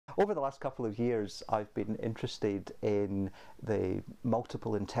Over the last couple of years, I've been interested in the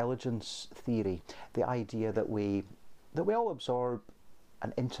multiple intelligence theory, the idea that we all absorb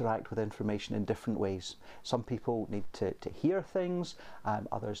and interact with information in different ways. Some people need to hear things,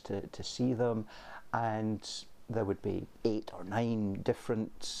 others to see them, and there would be 8 or 9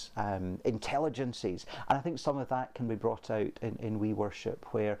 different intelligences, and I think some of that can be brought out in We Worship,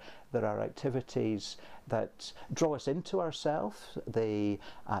 where there are activities that draw us into ourselves, the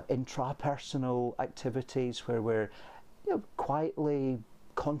intrapersonal activities where we're quietly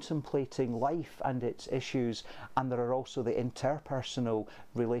contemplating life and its issues, and there are also the interpersonal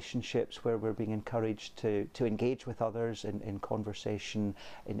relationships where we're being encouraged to engage with others in conversation,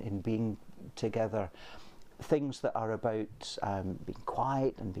 in being together. Things that are about being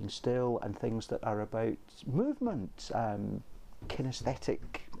quiet and being still, and things that are about movement, kinesthetic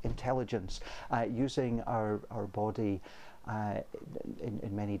intelligence, using our body in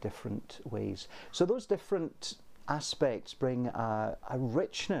many different ways. So those different aspects bring a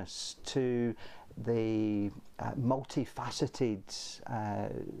richness to the multifaceted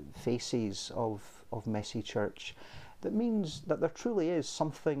faces of Messy Church that means that there truly is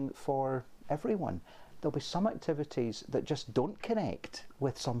something for everyone. There'll be some activities that just don't connect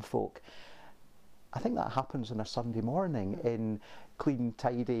with some folk. I think that happens on a Sunday morning in clean,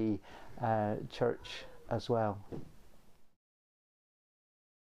 tidy church as well.